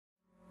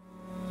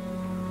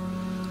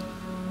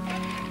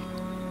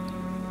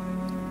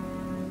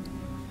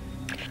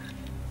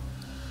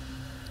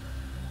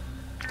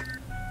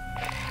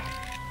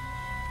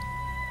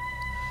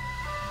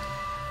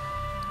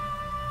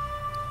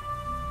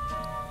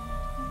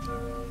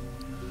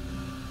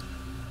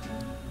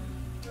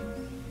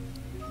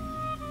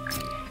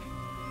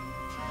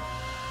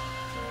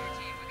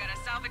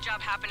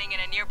job happening in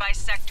a nearby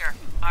sector.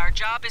 Our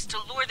job is to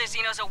lure the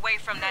Xenos away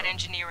from that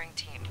engineering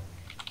team.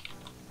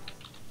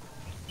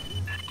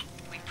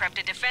 We prepped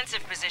a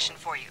defensive position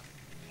for you.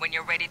 When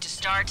you're ready to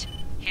start,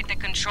 hit the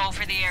control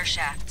for the air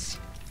shafts.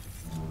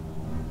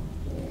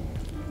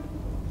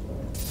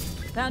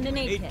 Found an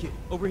aid kit.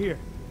 Over here.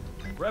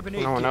 Grab an aid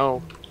kit. Oh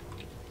no.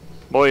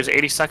 Boys,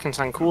 80 seconds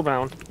on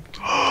cooldown.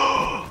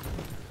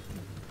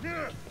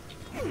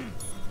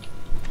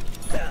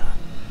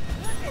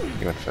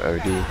 You went for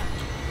OD.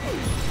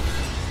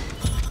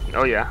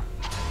 Oh yeah.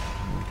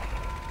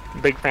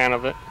 Big fan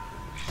of it.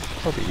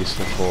 Probably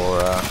useful for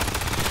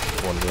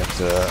when we have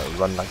to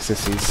run like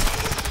sissies.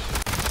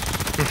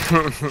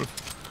 I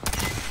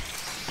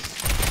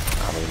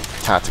mean,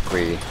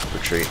 tactically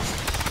retreat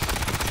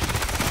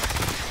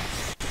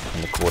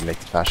in a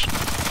coordinated fashion.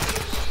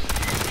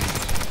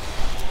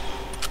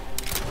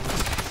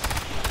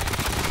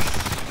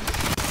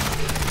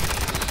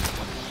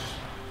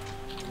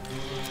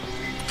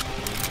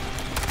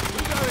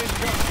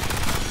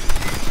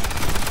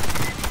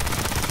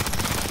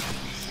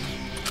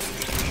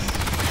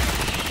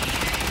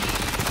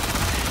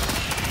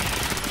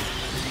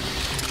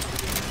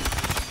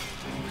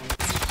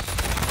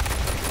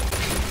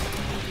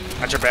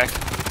 Got your back.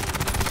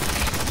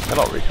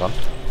 Hello, recon.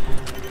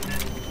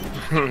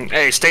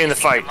 Hey, stay in the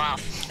fight.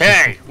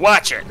 Hey,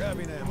 watch it.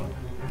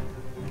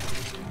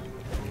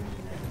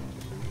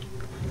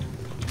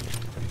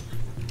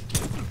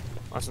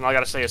 Listen, all I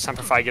gotta say is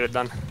simplify, get it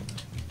done.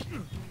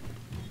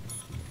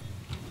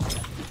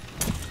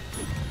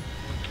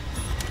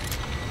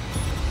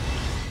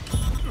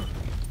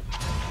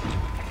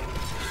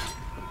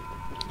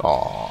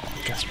 Oh,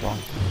 guess wrong.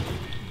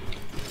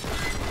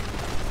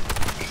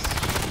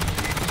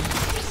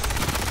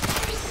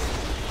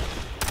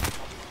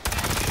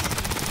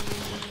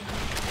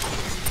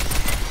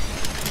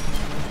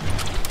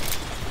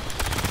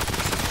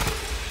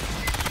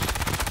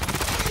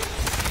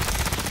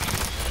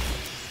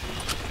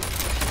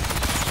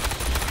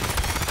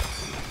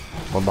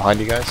 One behind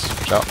you guys,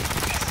 watch out.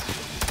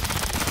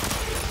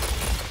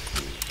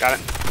 Got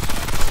it.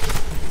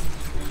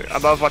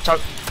 Above, watch out.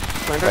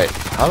 Wait,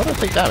 how did I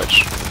take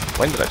damage?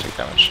 When did I take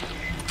damage?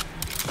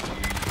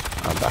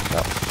 I'm backing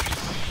up.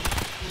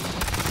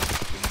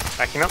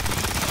 Backing up.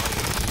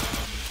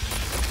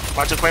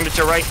 Watch it, flame to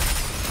your right.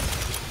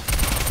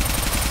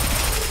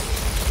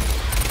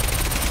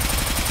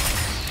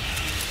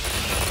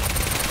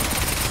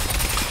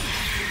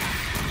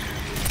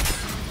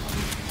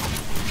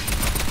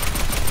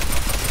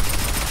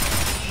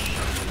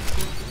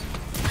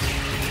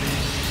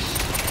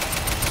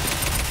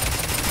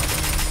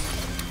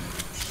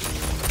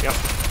 Yep,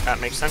 that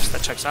makes sense.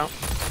 That checks out.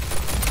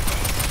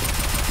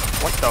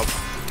 What the?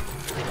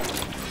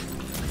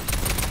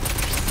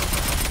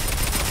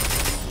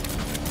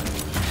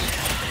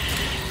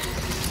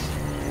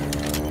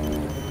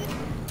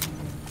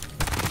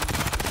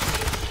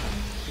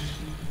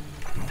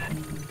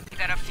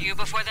 Got a few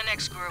before the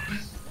next group.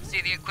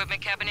 See the equipment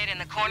cabinet in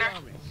the corner?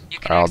 You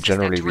can I'll access that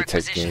generally to be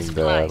requisition taking the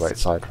supplies. right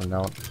side from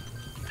now on.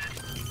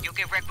 You'll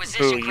get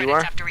requisition Who, you credits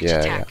are? after each Yeah,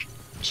 attack.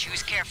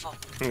 Choose careful.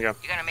 Here we go.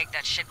 You gotta make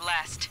that shit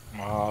last.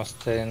 I'll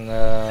stay in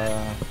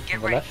Get the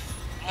ready. left.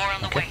 More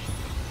on the way.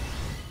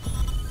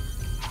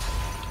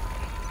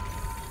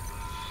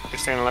 You're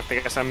staying on the left, I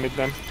guess I'm mid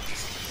then.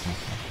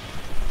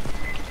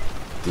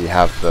 Do you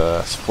have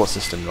the support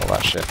system and all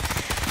that shit?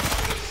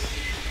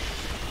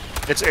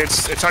 It's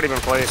already been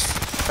placed.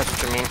 That's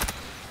what you mean.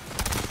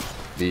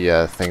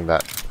 The thing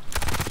that,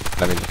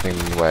 I mean the thing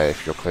where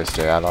if you're close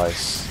to your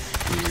allies,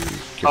 you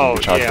give them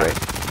the charge rate.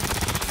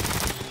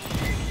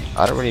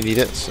 I don't really need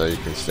it, so you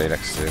can stay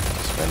next to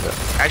Splainder.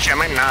 Actually, I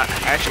might not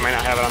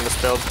have it on this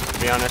build, to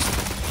be honest.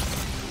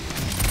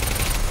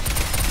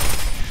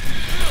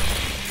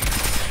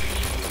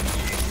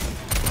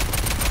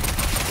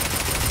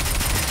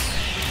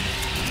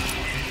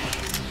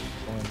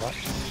 Going back.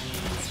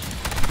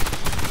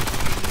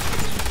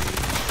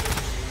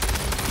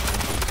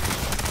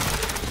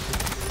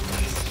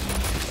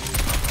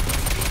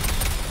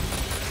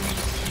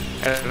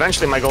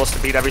 Eventually, my goal is to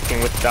beat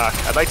everything with Doc.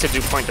 I'd like to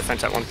do point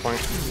defense at one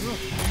point.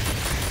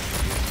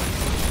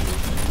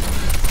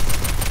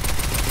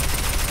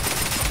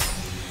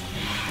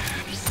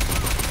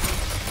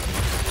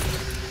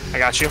 I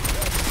got you.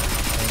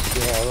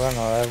 Ahora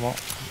no vemos.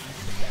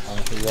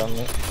 Vamos a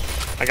ayudarme.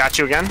 I got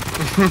you again.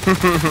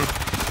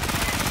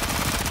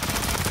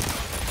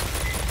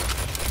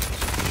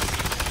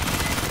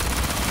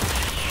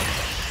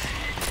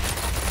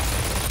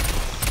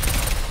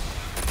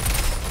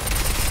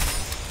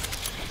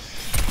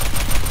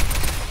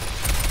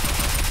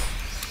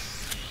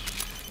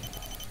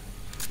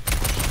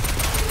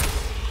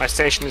 My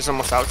station is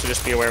almost out, so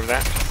just be aware of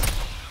that.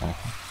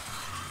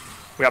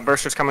 We got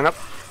bursters coming up.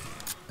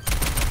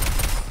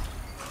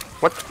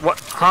 What?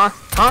 Huh?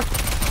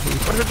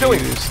 What is it doing?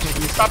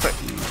 Stop it.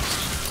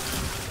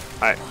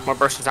 Alright, more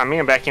bursters on me.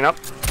 I'm backing up.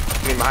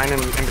 Getting behind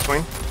and in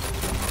between.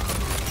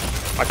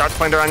 My Dark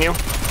Splainder on you.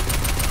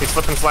 He's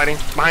flipping, sliding.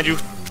 Behind you.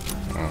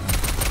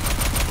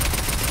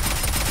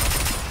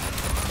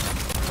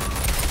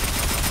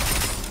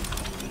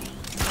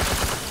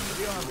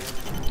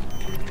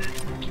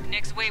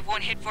 wave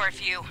 1 hit for a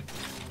few.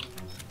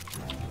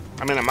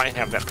 I mean, I might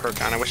have that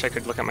perk on. I wish I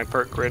could look at my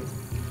perk grid.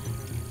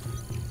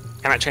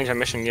 Can I change my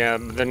mission? Yeah,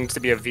 there needs to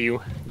be a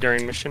view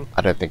during mission.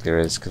 I don't think there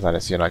is, because I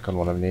don't see an icon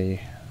when I'm near you.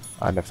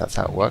 I don't know if that's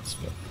how it works,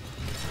 but...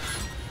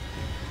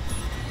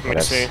 Let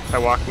me see if I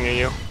walk near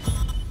you.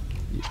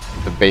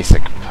 The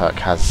basic perk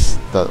has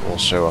that will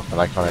show up an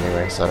icon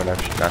anyway, so I don't know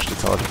if you can actually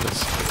tell the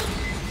difference.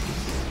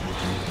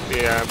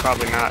 Yeah,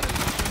 probably not.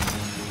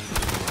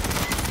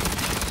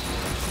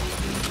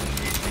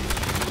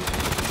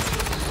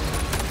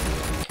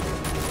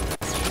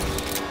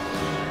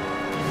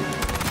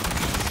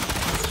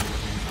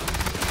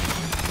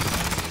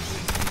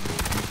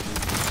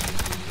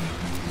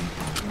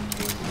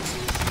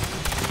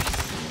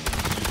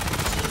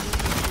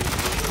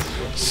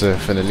 So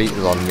if an elite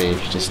is on me,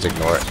 just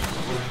ignore it.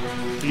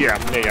 Yeah.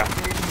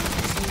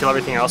 Kill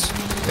everything else.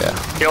 Yeah.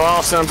 Kill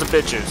all sons of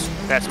bitches.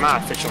 That's my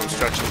official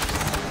instruction.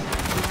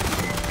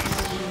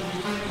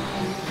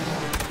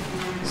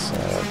 So,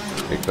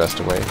 big burst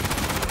away.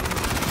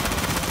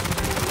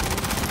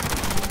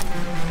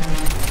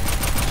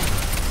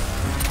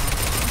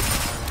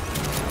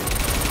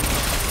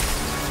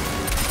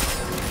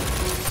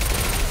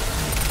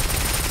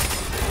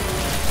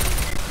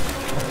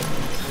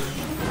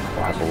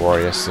 We'll have a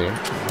warrior soon.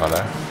 Oh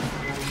no.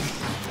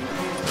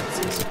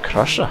 It's a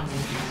crusher.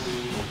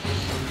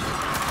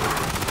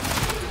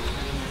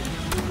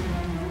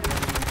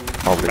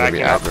 Probably gonna be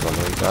aggro on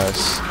these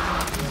guys.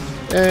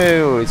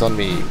 Oh, he's on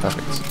me.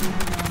 Perfect.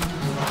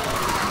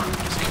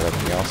 Just kill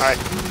everything else. Alright,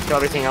 kill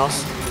everything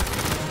else.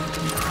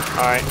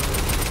 Alright.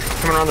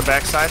 Coming around the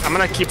backside. I'm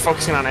gonna keep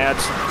focusing on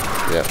ads.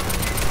 Yep.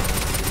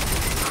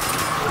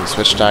 We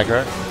switch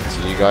aggro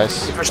to you guys.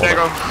 Switch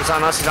aggro. He's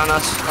on us. Watch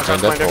out,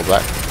 Splainder. Pull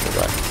back.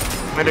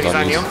 Splainder, he's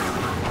on you.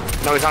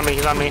 No, he's on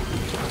me.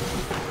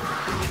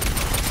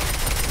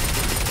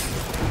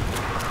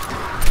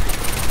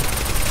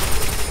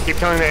 Keep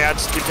killing the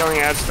ads.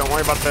 Don't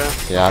worry about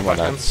the... Yeah, I'm on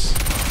ads.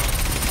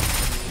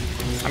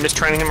 I'm just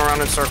training him around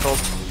in circles.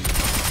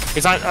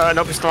 He's on...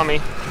 nope, he's still on me.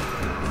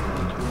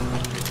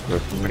 We're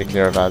pretty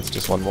clear of ads,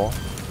 just one more.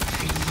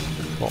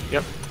 Cool.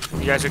 Yep,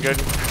 you guys are good.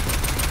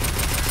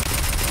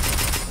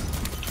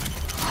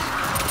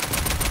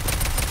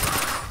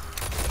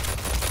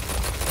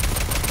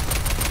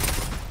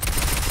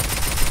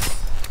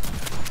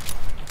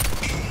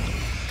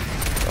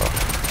 Oh,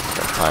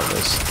 got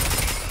timers.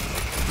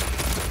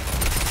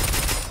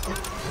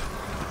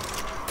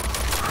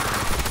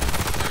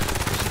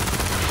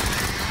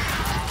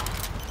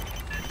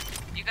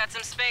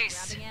 Some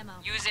space.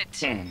 Use it.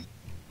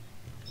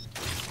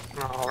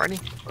 Alrighty.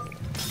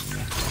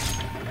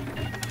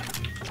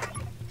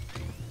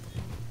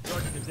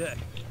 Charging the deck.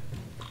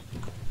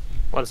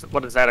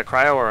 What is that? A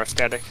cryo or a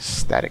static?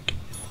 Static.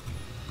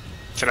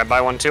 Should I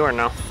buy one too or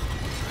no?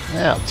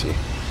 Yeah, up to you.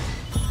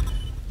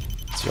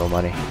 It's your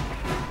money.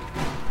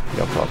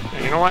 No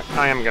problem. You know what?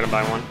 I am gonna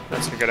buy one.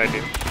 That's a good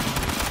idea.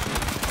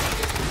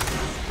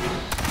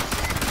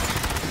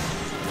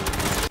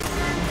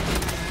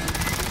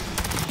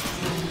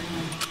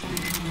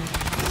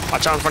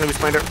 Watch out in front of you,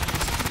 Splainder.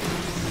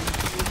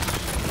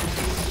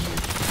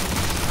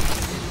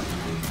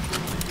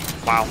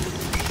 Wow.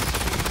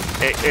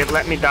 It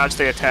let me dodge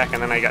the attack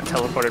and then I got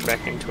teleported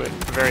back into it.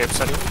 Very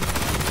upsetting.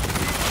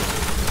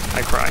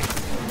 I cry.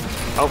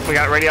 Oh, we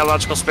got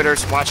radiological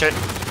spitters. Watch it.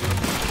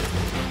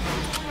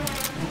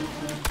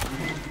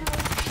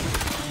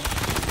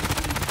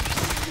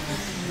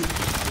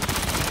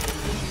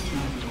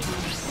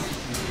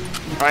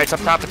 Alright, it's up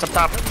top,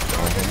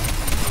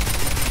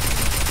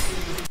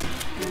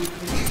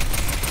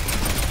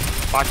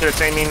 Watch it,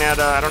 it's aiming at,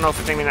 I don't know if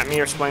it's aiming at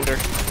me or Splainder.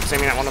 It's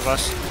aiming at one of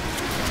us.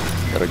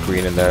 Got a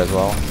green in there as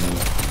well.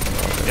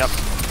 Yep,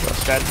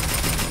 dead.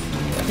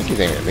 I think he's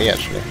aiming at me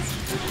actually.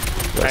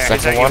 The Yeah,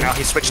 second one.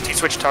 He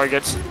switched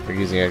targets. We're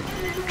using a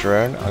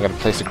drone. I'm gonna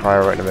place a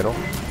cryo right in the middle.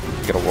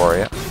 Get a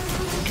warrior.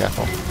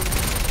 Careful.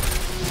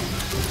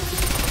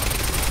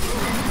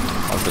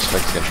 I'm just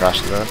fixing a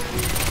trash drone.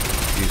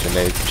 Use your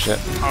nades and shit.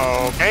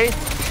 Okay.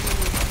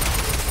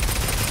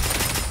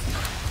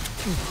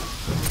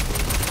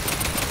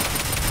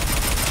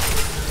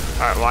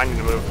 Alright, well I need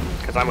to move,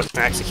 because I'm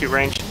within execute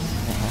range.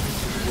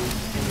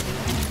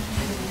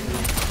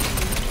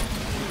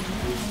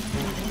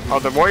 Oh,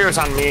 the warrior's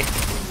on me.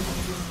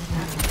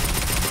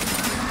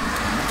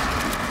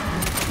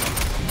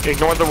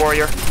 Ignore the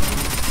warrior.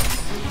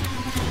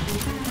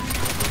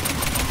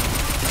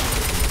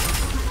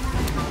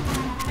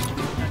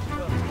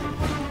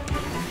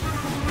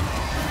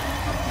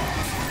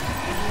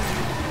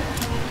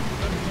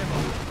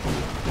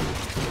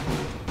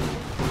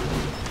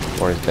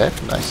 Warrior's dead.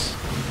 Nice.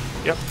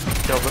 Yep,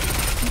 killed it.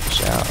 Good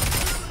job.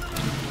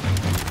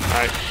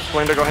 Alright,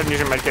 Splainder, go ahead and use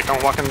your medkit.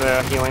 Don't walk in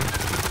the healing.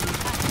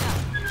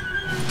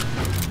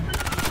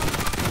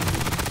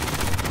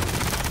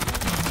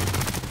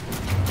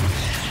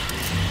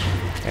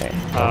 Okay.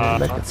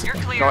 You're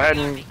clear. Go ahead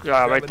and,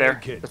 right there.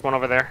 There's one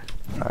over there.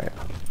 Alright.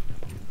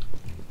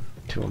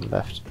 Two on the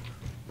left.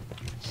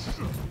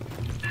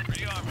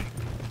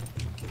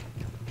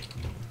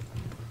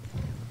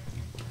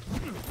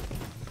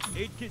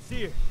 8 kits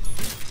here.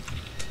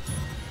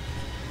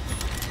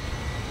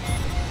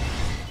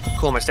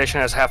 Cool, my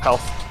station has half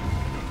health.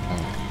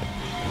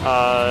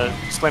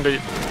 Splainder,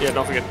 yeah,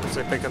 don't forget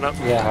to pick it up.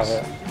 Yeah, I have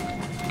it.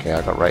 Okay,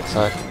 I got right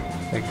side.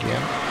 Thank you.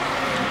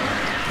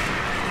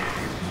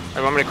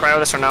 You want me to cryo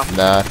this or no?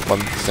 Nah,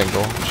 one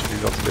single. Should be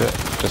able to do it.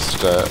 Just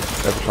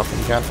overclock him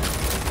again.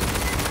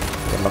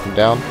 Yeah, knock him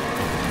down.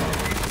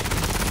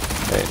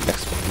 Okay,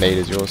 next nade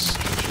is yours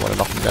if you want to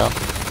knock him down.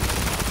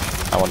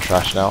 I want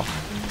trash now.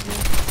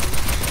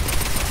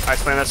 Alright,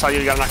 Splainder, that's all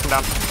you gotta knock him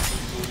down.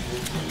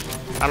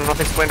 I don't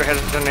think Splainder has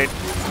a nade.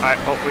 Alright,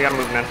 oh, we gotta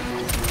move him in.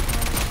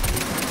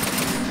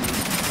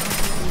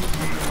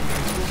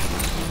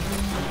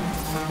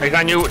 He's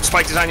on you,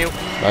 Spike is on you.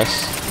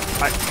 Nice.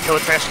 Alright, kill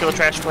the trash,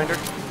 Splainder.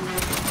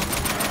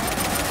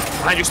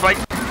 Behind you, Spike.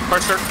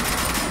 Burster.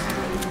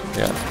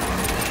 Yeah.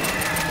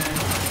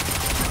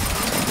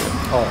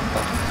 Oh,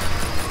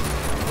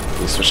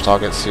 He switch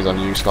targets. He's on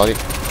you, Scotty.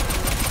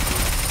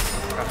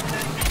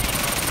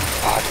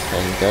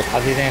 Okay, he's dead.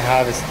 I didn't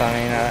have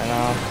stamina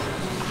now.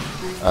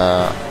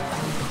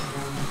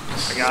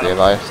 Stay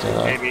alive, stay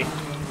alive. Maybe.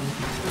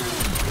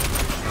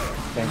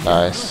 Thank you.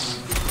 Nice.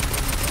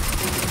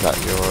 Is that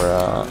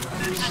your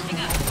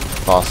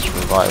fast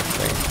revive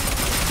thing?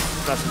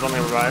 That's his only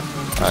revive.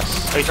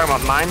 Nice. Are you talking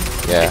about mine?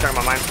 Yeah. Are you talking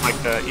about mine? Like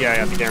the,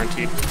 yeah, the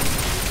guaranteed.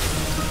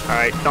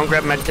 Alright, don't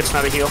grab medkits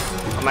now to heal.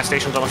 My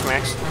station's almost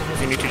max. If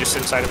you need to, just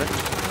sit inside of it.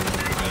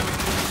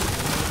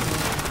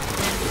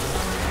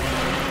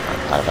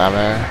 Out of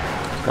ammo.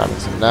 Grabbing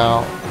some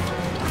now.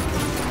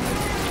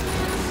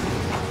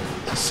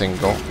 It's a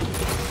single.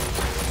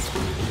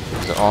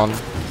 Is it on?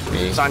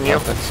 Me. It's on you.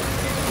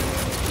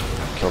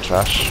 Perfect. Kill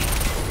trash.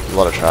 A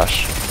lot of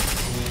trash.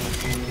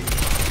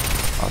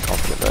 I'm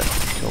confident though.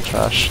 Kill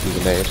trash. Use a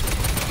nade.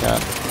 Yeah.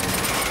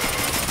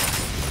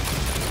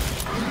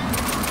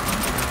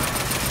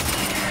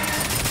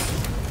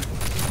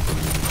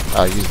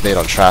 Use a nade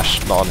on trash,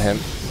 not on him.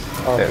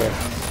 Okay. There.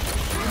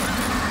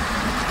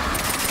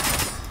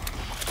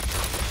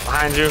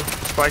 Behind you.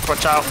 Spike,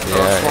 watch out.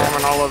 Yeah,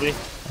 Swarming all over you.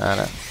 I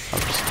know.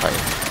 I'm just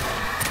fighting.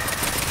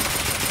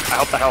 I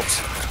hope that helps.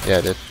 Yeah,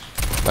 it did.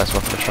 Nice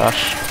work for the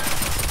trash.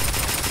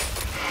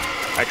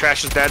 Alright,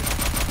 trash is dead.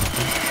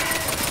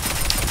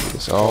 Do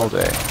this all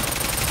day.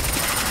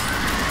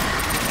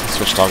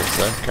 Switch targets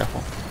though,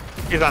 careful.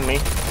 He's on me.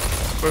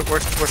 We're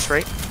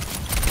straight.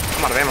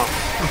 I'm out of ammo.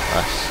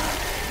 Nice.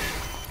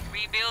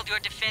 Rebuild your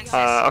defenses.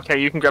 Okay,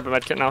 you can grab a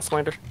medkit now,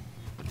 Splainder.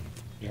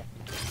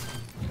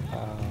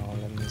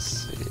 Let me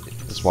see.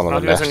 There's one I on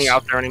don't the think there's left. any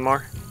out there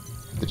anymore.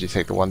 Did you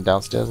take the one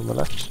downstairs on the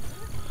left?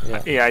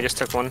 Yeah, I just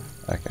took one.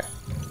 Okay.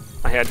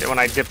 I had when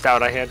I dipped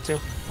out, I had to.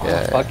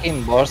 Yeah.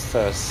 Fucking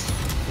bursters.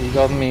 He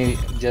got me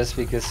just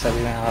because I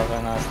didn't have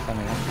enough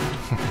stamina.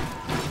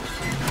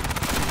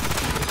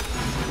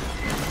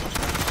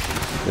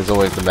 There's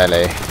always the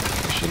melee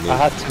if you need.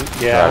 I had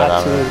to, yeah, Right, I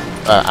had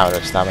to, out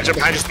of stamina.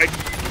 Behind you, Spike.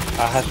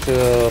 I had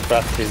to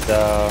practice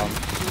the.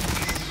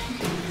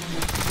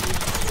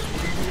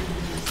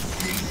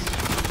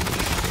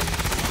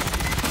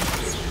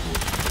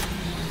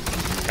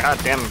 God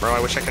damn, bro, I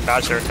wish I could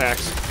dodge their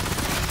attacks.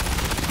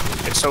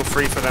 It's so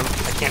free for them.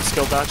 I can't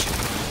skill dodge.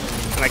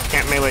 And I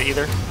can't melee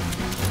either.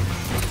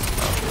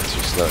 It's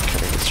too slow at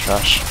killing this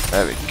trash.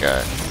 There we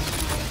go.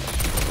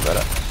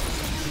 Better.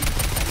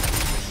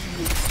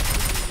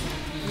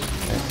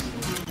 Okay.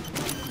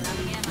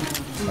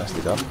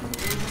 Nicely done.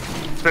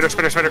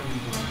 Spitter.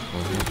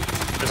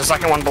 There's a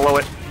second one below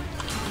it.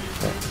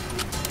 Okay.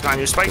 On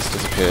you, Spike. Just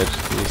disappeared.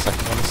 The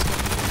second one is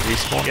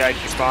respawn. Yeah, I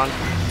despawned.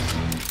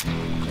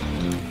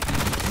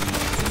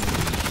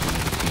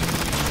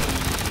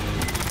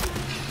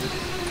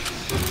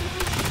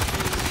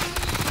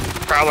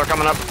 Prowler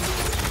coming up.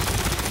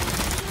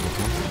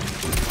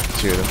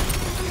 Two of them.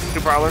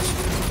 2 prowlers.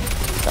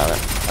 Damn it.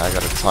 I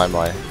gotta time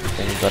my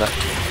thing better.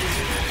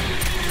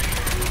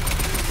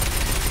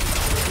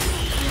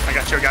 I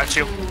got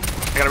you.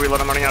 I gotta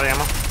reload, I'm running out of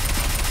ammo.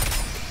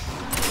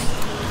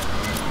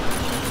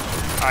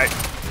 Alright,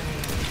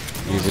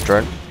 Use the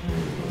drone.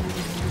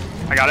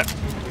 I got it.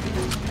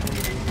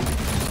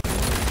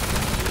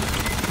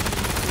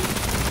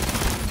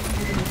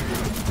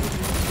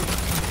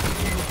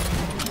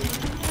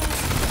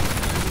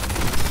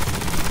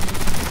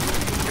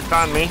 It's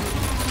on me.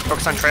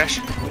 Focus on trash.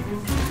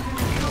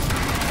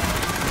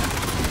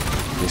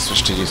 He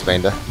switched to use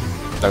Splainder.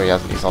 No, he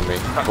hasn't. He's on me.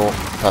 Cool.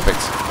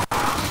 Perfect.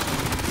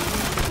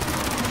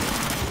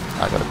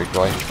 I got a big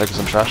boy. Focus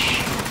on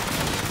trash.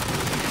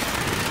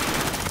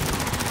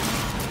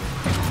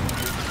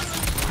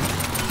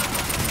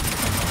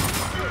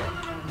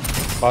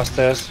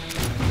 Busters.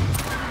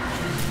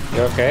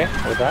 You okay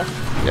with that?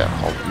 Yeah,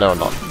 hold. No, I'm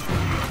not.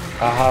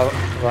 I have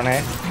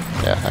grenade.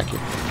 Yeah, thank you.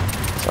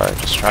 Sorry,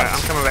 just Alright, trapped.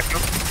 I'm coming back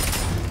up.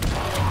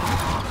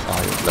 Oh,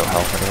 you have no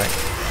health anyway.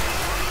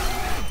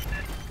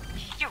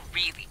 You're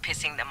really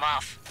pissing them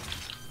off.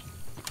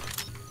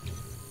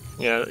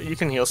 Yeah, you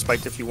can heal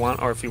Spiked if you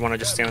want, or if you want to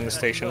just stand in the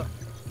station.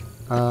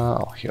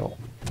 I'll heal.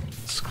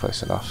 It's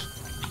close enough.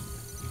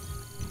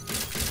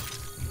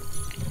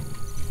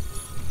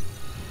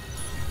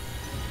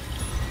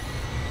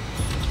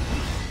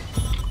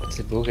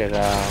 Look at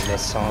the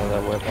sound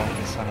of the weapon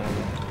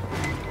inside.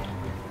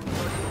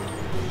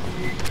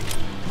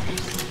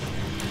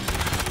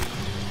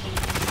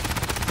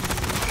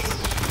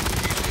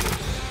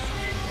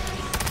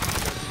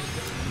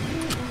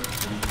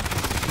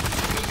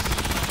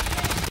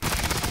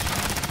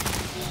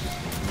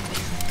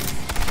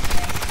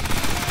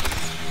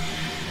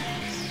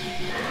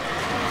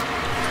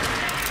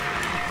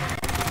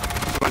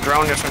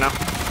 Drone, yes or no?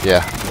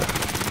 Yeah.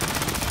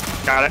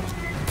 Got it.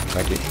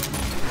 Thank you.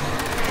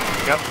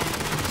 Yep.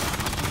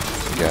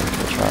 Again,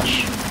 the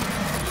trash.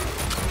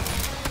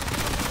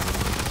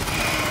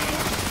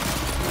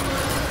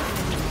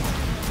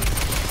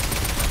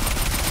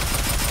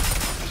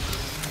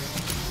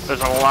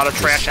 There's a lot of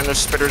trash and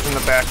there's spitters in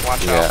the back.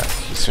 Watch out. Yeah,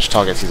 he switched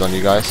targets. He's on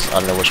you guys. I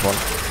don't know which one.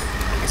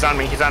 He's on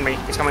me. He's on me.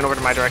 He's coming over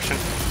to my direction.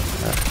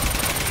 Yeah.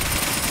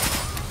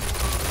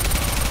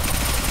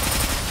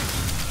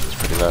 He's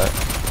pretty low.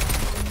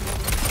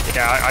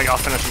 Yeah, I'll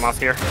finish him off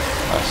here.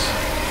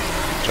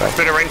 Nice. Drag.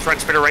 Spitter right in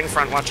front. Spitter right in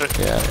front. Watch it.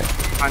 Yeah,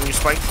 yeah. On you,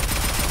 Spike.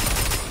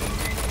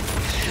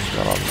 He's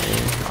not on me.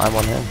 I'm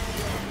on him.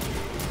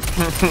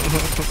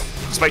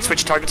 Spike,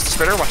 switch targets to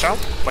Spitter. Watch out.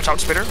 Watch out,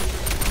 Spitter.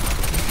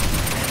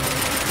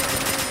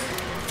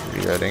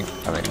 Reloading.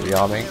 I mean,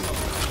 rearming.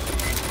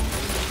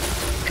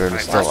 Drone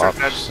is still up,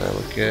 so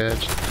we're good.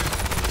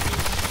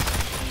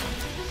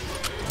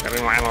 Got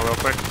me my ammo real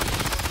quick.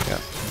 Yeah,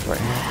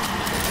 right here.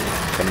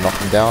 Gonna knock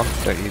him down.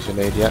 Don't use your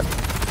nade yet.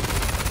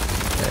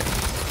 Okay.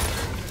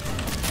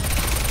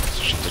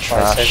 Shoot the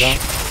trash.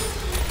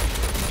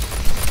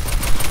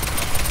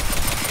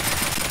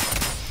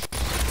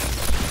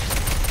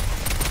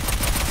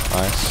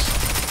 Nice.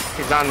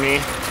 He's on me.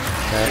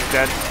 Okay. He's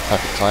dead.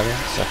 Perfect timing.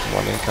 Second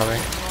one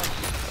incoming.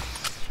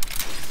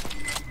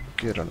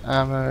 Good on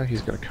ammo.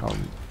 He's gonna come.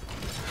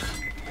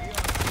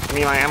 Give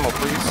me my ammo,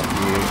 please.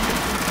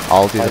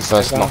 I'll do the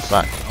first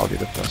knockback. I'll do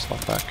the first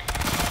knockback.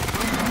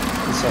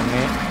 He's on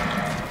me.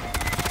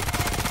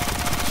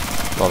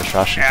 A lot of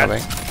trash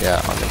incoming.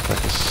 Yeah, I'm gonna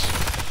focus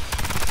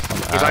on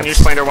He's on you,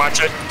 Splainder. Watch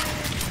it.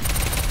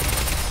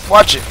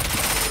 Watch it!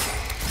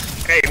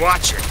 Hey,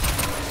 watch it.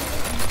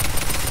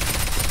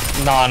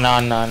 No.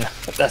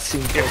 That's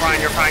impossible. You're fine,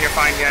 you're fine, you're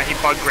fine. Yeah, he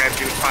bug grabbed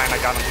you. It's fine, I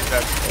got him. He's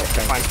dead.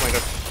 Okay. Fine,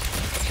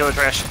 Splainder. Kill the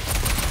trash.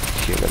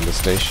 Heal in the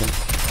station.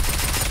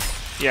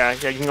 Yeah,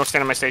 you can go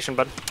stand on my station,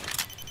 bud.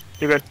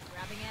 You're good.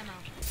 Grabbing ammo.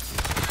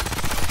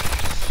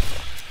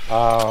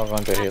 Oh,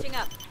 I'm going to hit. Patching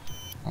up.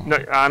 No,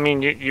 I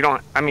mean, you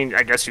don't. I mean,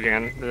 I guess you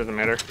can. It doesn't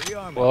matter.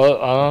 Well,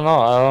 I don't know.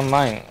 I don't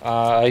mind.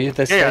 Are you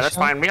the station? Yeah, that's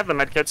fine. We have the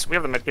medkits. We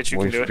have the medkits. You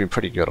can do We've it. been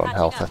pretty good on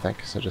health, I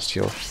think, so just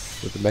heal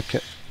with the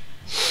medkit.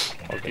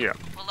 Okay. Yeah.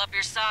 Pull up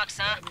your socks,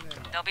 huh?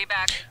 They'll be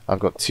back. I've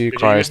got 2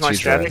 Did you use cryos, my 2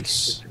 static?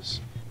 drones.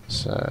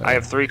 So I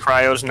have 3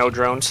 cryos, no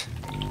drones.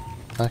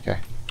 okay.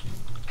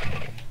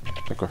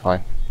 I think we're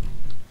fine.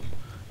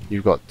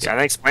 You've got Yeah, I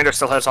think Splainder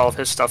still has all of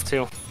his stuff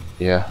too.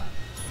 yeah.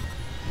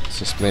 It's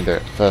just made the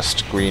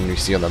first green we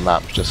see on the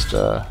map. Just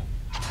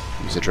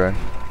use a drone.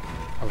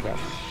 Okay.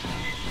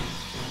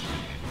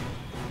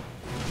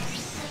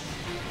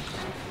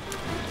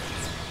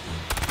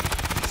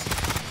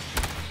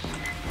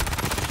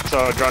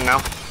 So drone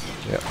now.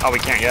 Yeah. Oh, we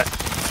can't yet.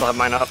 Still have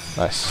mine up.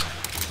 Nice.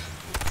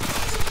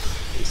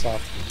 He's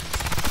off.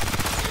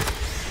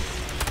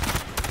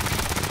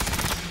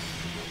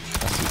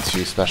 I see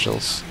 2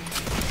 specials.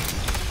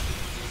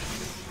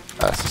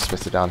 So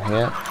split it down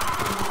here.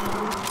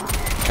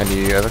 Can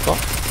you overclock?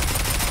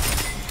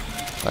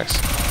 Thanks.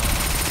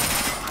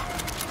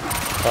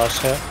 Cross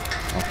here.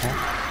 Okay.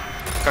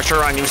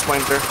 Pressure on you,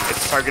 Splainder.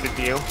 It's targeted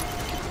to you.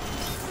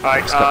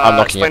 Alright, I'm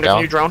knocking it Splainder, down.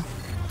 can you drone?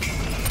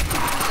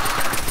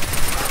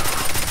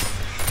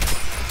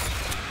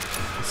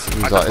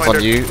 It's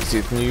on you. Is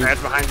it you?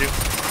 Ads behind you.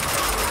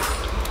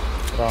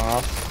 Wrong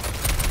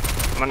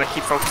off. I'm gonna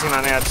keep focusing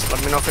on ads.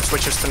 Let me know if it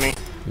switches to me.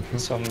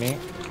 It's on me.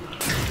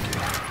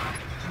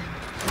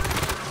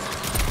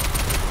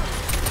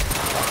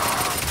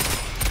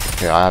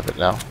 Okay, I have it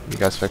now. You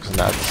guys focus on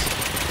ads.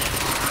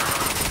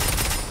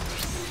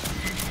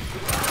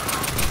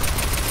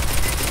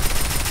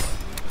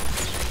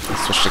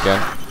 Let's switch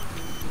again.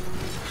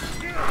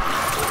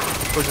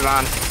 Who's it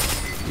on?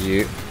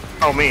 You.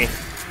 Oh, me.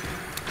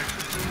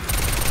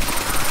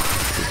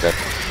 He's dead.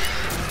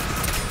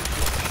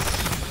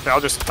 Okay,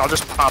 I'll just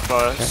pop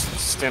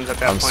stims at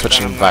that I'm point.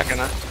 switching then I'm back.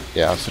 not gonna...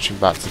 Yeah, I'm switching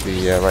back to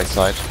the right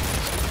side.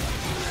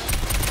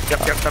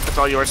 Yep, it's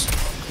all yours.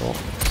 Cool.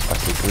 I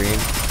see green.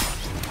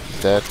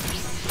 Dead.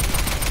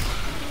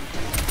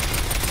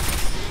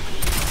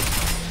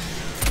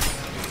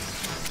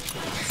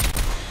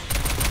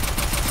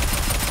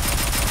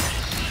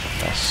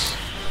 Nice.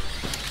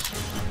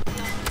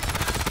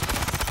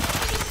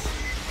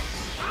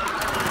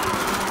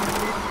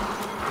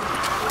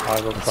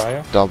 I'll go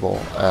cryo. Double.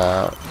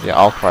 Yeah,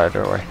 I'll cry,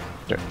 don't worry.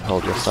 Don't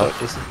hold your So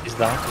stuff. it's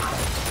down.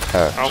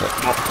 Oh,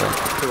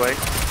 too late.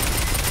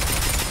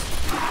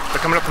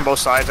 They're coming up from both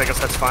sides. I guess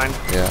that's fine.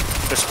 Yeah.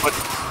 They're split.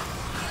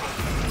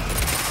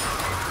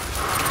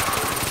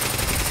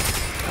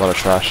 A lot of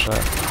trash there.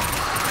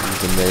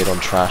 Use a nade on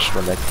trash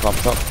when they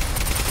clumped up.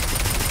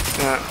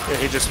 Yeah,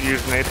 he just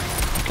used nade.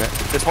 Okay.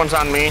 This one's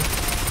on me.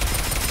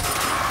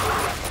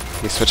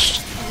 He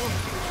switched.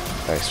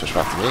 Oh, he switched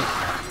back to me.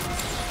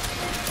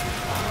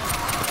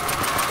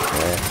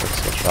 Okay, let's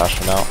switch trash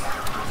for now.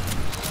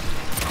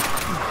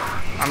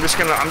 I'm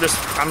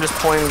just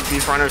pulling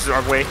these runners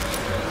our way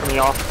from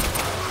y'all.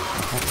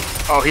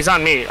 Oh, he's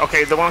on me.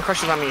 Okay, the one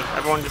crusher's on me.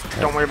 Everyone just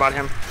don't worry about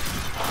him.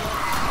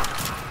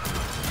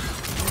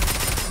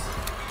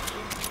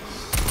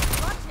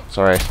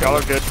 Sorry. Y'all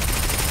are good.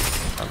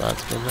 My bad,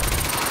 Splainder.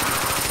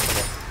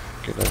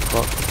 Good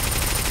o'clock.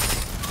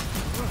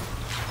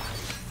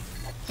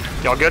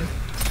 Y'all good?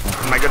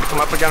 Am I good to come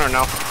up again or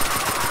no?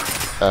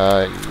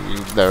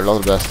 There are a lot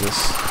of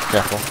bursters.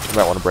 Careful, you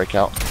might want to break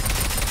out.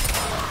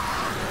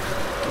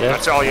 Yeah.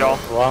 That's all y'all.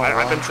 Wrong,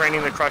 I've been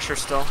training the crusher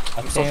still.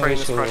 I'm still training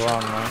this crusher.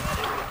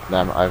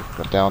 Damn, I've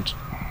got downed.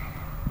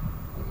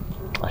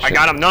 I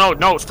got him. No,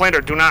 no,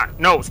 Splainder, do not.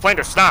 No,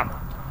 Splainder, stop.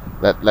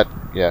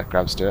 Yeah,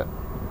 Gramps do it.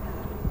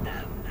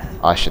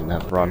 I shouldn't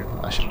have run.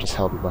 I should have just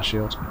held with my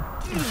shield.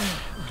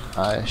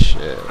 I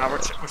should.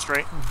 We're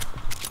straight.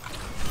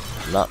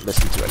 Not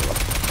listen to anyone.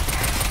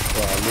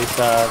 Well, at least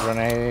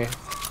Renee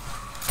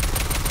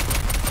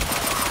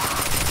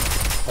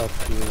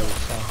helped you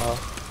somehow.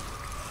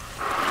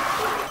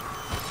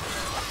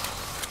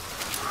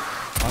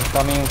 I'm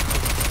coming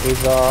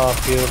with the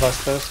few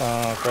busters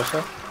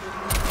crusher.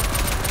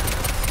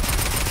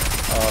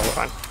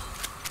 Fine.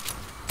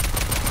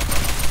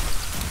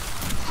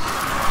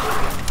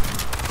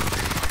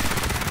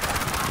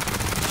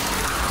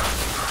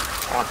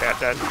 I want that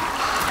dead.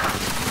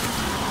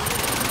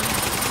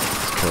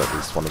 Let's kill at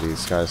least one of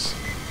these guys.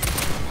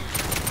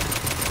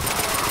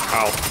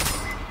 Ow.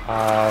 No,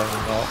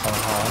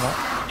 no.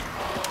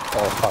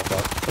 Oh, fuck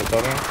that.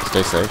 Recording.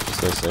 Stay safe,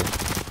 stay safe.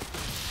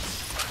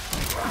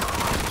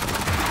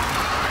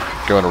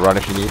 Go on a run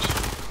if you need.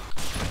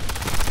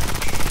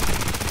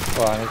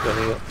 Oh, I need to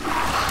heal.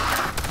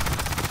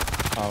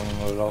 I'm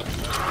low.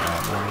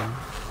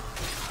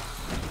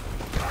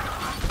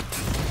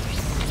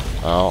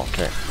 Oh,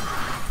 okay.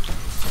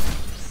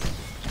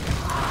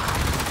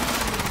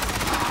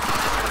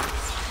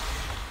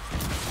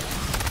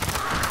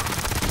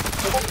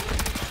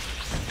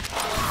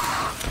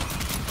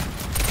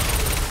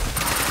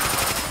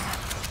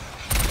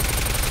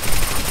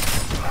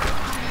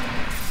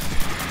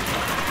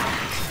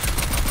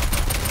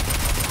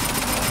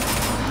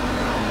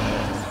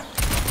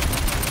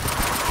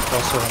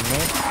 Also on me.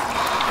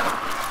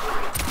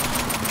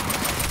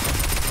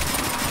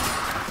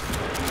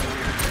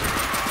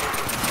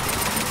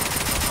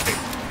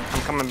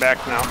 I'm coming back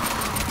now.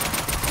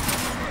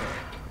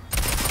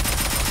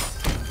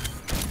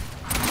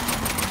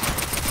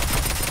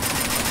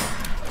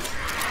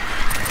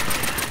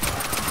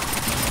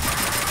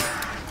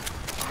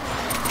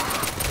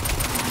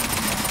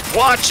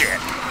 Watch it!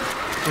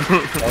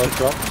 Let's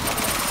drop.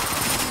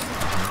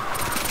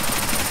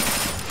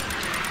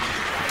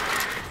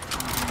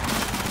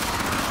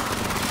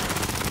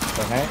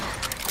 Grenade.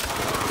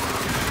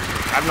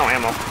 I have no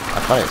ammo. I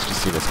can't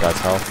just see this guy's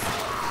health.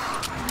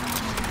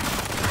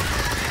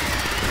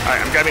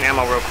 Alright, I'm grabbing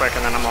ammo real quick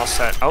and then I'm all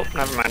set. Oh,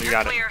 never mind, you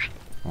got it.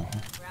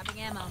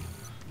 Grabbing ammo.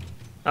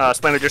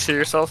 Splainder, just heal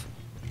yourself.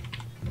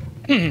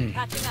 Patching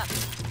up.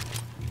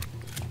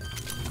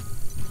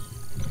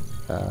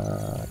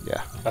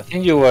 Yeah. I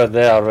think you were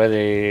there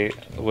already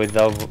with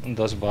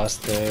those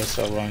busters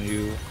around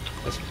you.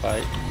 That's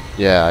fight.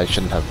 Yeah, I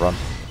shouldn't have run.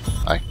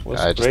 I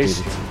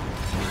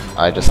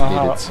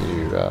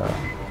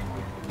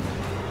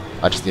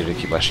just needed to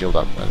keep my shield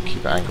up and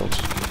keep it angled.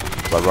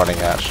 By running,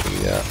 I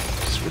actually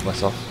screwed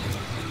myself.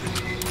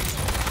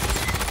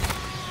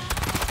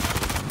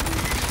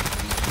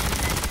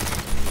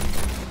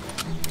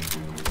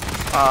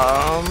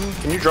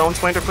 Can you drone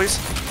Splainder, please?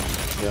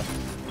 Yeah.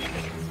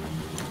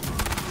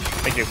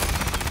 Thank you.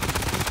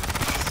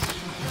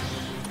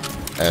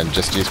 And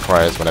just use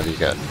Cryos whenever you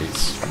get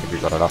these. I think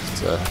we've got enough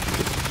to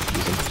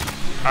use them.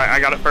 Alright, I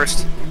got it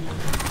first.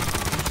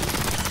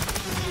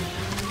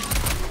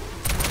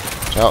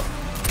 Jump.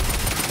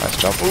 Nice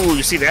jump. Ooh,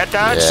 you see that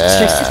dodge?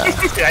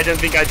 Yeah. I didn't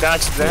think I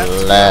dodged that.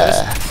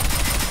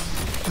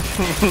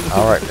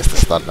 Alright, Mr.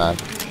 Stuntman.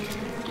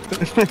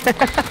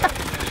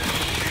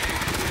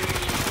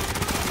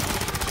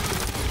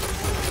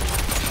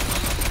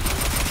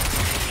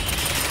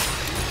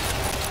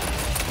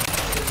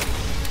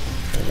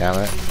 Damn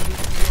it.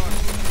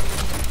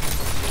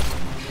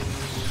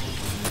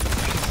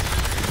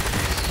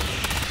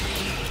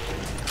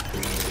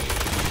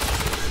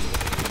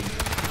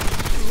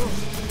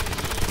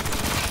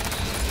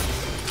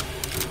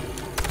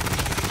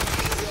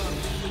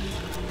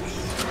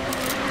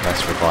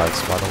 Nice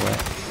revives, by the way.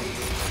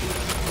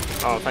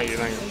 Oh, thank you,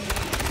 thank you.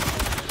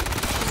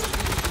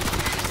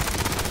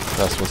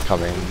 First one's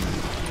coming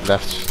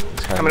left.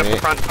 It's Coming up the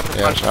front,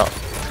 Yeah, shout.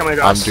 Coming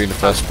to I'm us. doing the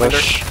first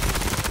push.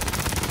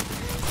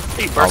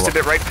 He bursted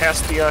it right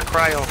past the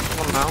cryo.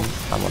 Oh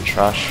no. I'm on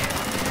trash.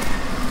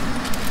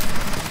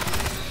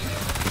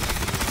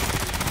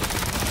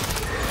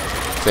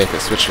 See if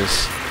it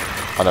switches.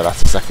 Oh no,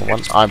 that's the second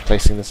one. I'm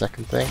placing the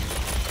second thing.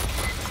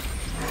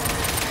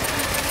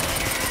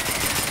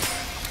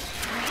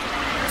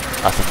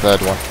 That's the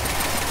third one.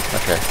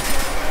 Okay.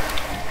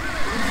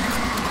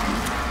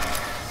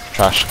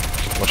 Trash.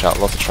 Watch out,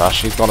 lots of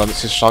trash. He's gone on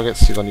his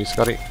targets. He's on you,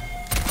 Scotty.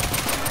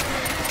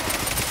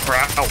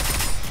 Ow.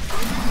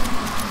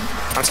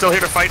 I'm still here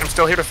to fight. I'm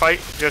still here to fight.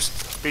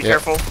 Just be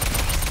careful.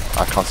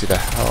 I can't see the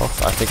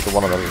health. I think the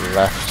one on the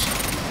left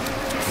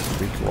is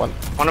a weak one.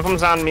 One of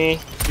them's on me.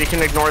 You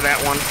can ignore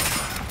that one.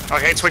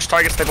 Okay, switch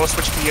targets. They both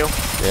switch to you.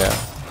 Yeah.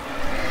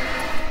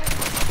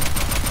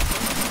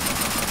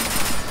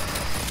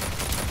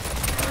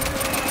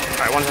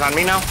 Alright, one's on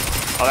me now.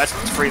 Oh, that's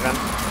free then.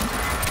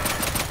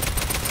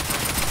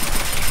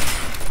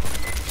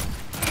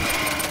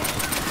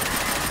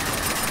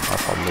 I'm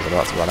probably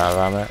about to run out of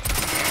ammo.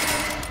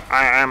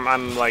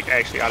 I'm like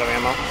actually out of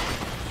ammo.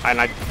 And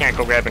I can't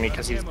go grab any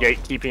because he's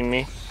gatekeeping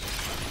me.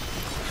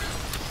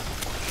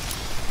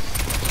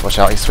 Watch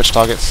out, he switched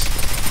targets.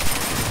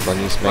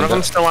 One of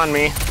them's still on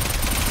me.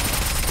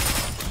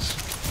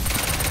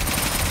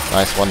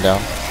 Nice, one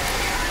down.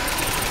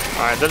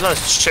 Alright, there's a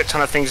shit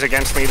ton of things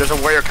against me. There's a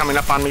warrior coming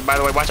up on me, by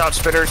the way. Watch out,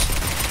 spitters.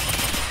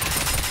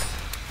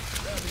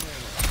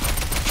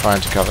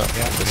 Trying to cover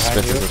the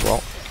spitters as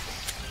well.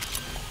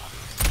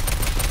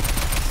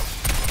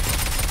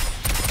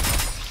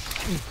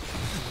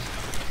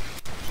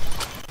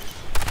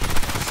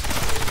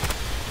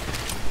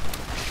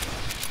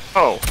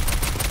 Oh.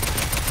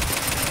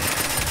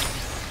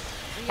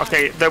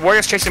 Okay, the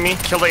warrior's chasing me.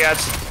 Kill the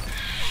ads.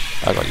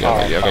 I got you,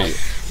 I got you.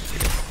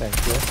 Thank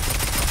you.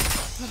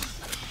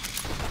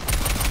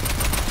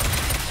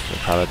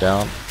 Power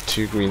down.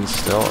 2 greens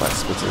still,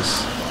 that's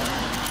spitters.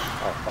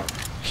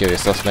 Kill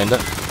yourself, Splainder.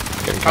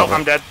 Oh,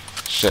 I'm dead.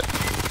 Shit.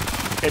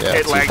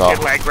 It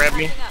lag grabbed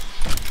me.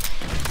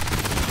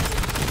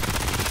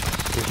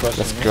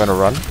 Just go on a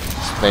run.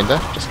 Splainder,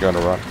 just go on a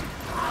run.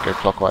 Go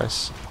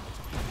clockwise.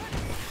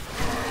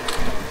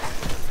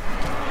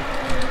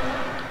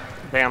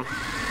 Bam.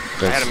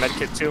 I had a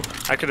medkit too.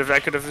 I could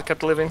have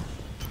kept living.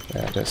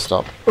 Yeah, don't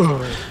stop.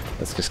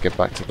 Let's just get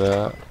back to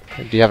the...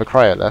 Do you have a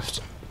cryo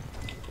left?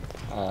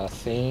 I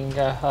think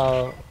I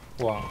have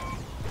one.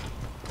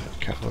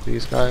 Careful of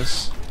these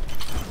guys.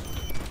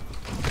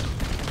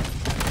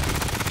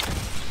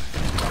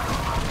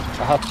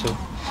 I have two.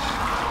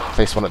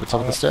 Place one at the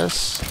top of the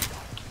stairs.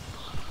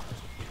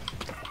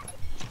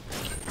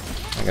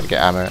 I'm gonna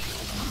get ammo.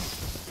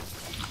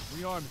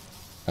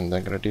 And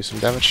then gonna do some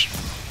damage.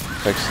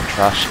 Focus on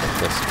trash like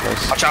this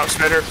close. Watch out,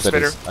 spitter.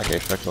 Spitter. Okay,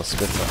 focus on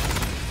spitter.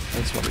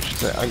 That's what we should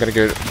say. I'm gonna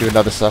go do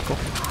another circle.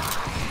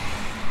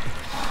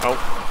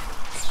 Oh.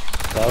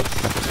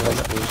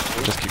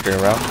 Just keep going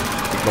around.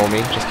 Ignore me,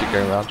 just keep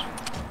going around.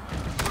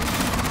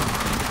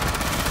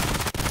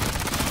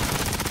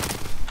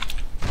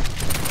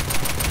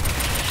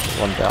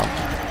 One down.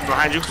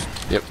 Behind you.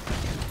 Yep.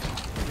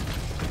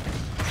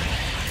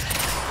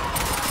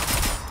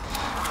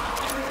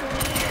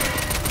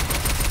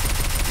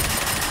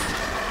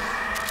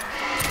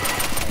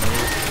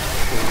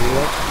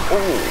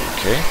 Oh,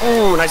 okay.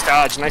 Oh, nice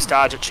dodge, nice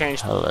dodge. It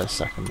changed. Hello,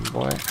 second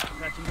boy.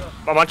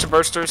 A bunch of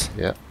bursters.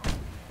 Yep.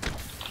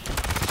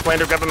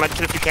 Splainder, grab a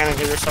medkit if you can and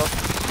heal yourself.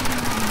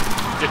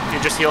 You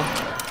just heal.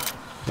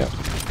 Yep.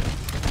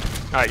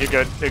 Alright, you're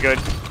good. You're good.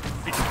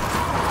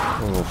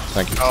 Oh,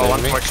 thank you for Oh,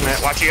 saving me.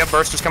 unfortunate. Watch, you have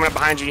bursters coming up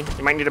behind you.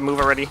 You might need to move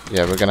already.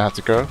 Yeah, we're gonna have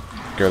to go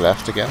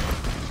left again.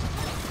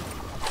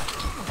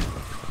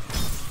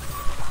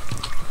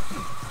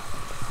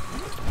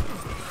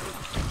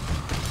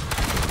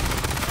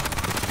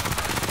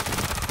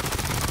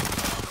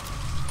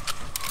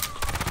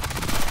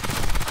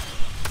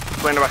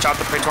 Splainder, watch out,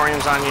 the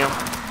Praetorian's on you.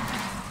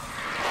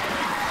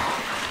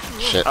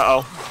 Shit.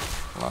 Uh-oh.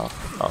 Wow.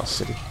 Oh,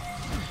 city.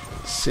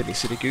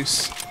 City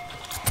goose.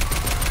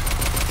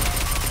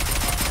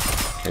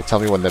 Okay, tell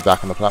me when they're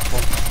back on the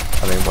platform.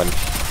 I mean, when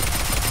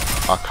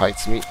our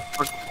kites meet.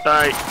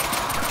 Alright.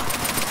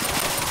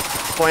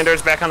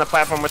 Splainder's back on the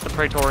platform with the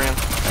Praetorian.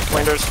 Okay.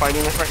 Splainder's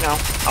fighting it right now.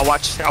 I'll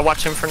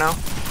watch him for now.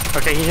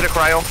 Okay, he hit a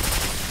cryo.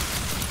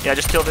 Yeah,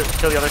 just kill the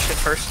other shit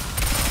first.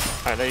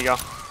 Alright, there you go.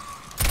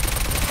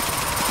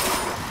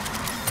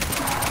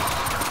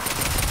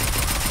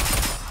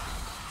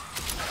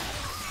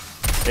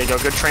 There you go,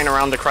 good train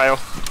around the cryo.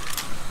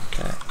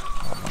 Okay.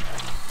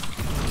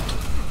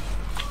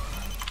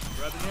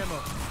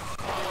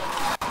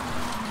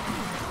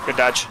 Good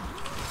dodge.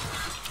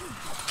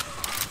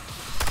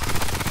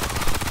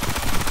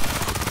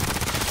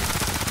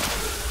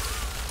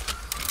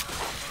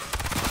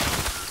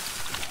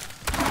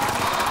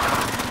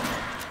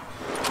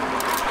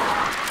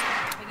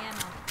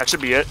 That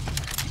should be it.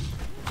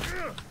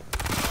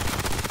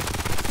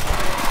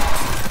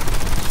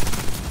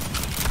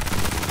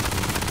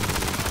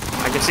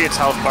 I can see its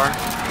health bar.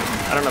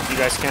 I don't know if you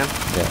guys can.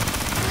 Yeah.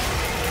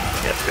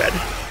 Yeah, it's good.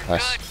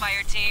 Nice. Good,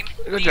 fire team.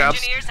 Good The job.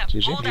 engineers have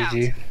pulled out.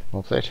 GG.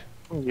 Well played.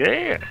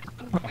 Yeah.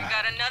 We've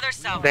got another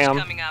salvage Damn.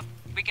 coming up.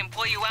 We can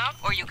pull you out,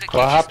 or you could.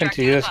 What keep happened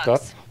to you, distracting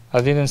bugs. Scott?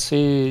 I didn't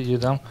see you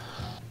down.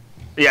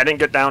 Yeah, I didn't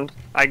get down.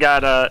 I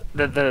got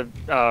the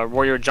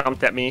warrior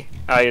jumped at me.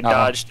 I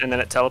dodged and then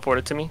it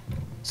teleported to me.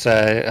 So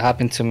it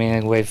happened to me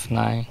in wave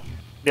 9.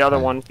 The other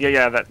one.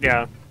 Yeah.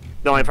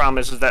 The only problem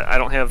is that I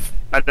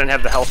didn't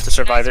have the health to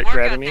survive it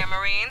grabbing me. There,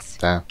 Marines.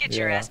 Damn. Get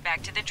your ass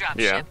back to the dropship.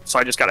 Yeah, so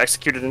I just got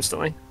executed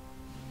instantly.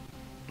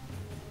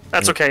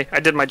 That's okay.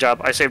 I did my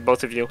job. I saved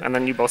both of you, and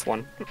then you both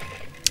won.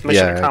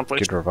 Mission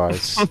accomplished. Good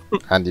revives.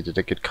 Andy did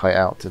a good kite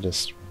out to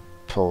just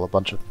pull a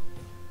bunch of.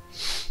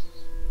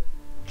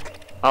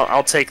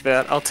 I'll take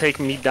that. I'll take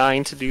me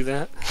dying to do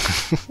that.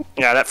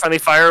 Yeah, that friendly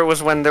fire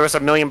was when there was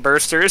 1 million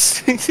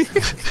bursters.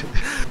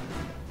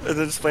 And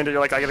then Splainder,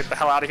 you're like, I gotta get the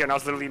hell out of here, and I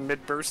was literally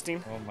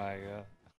mid-bursting. Oh my god.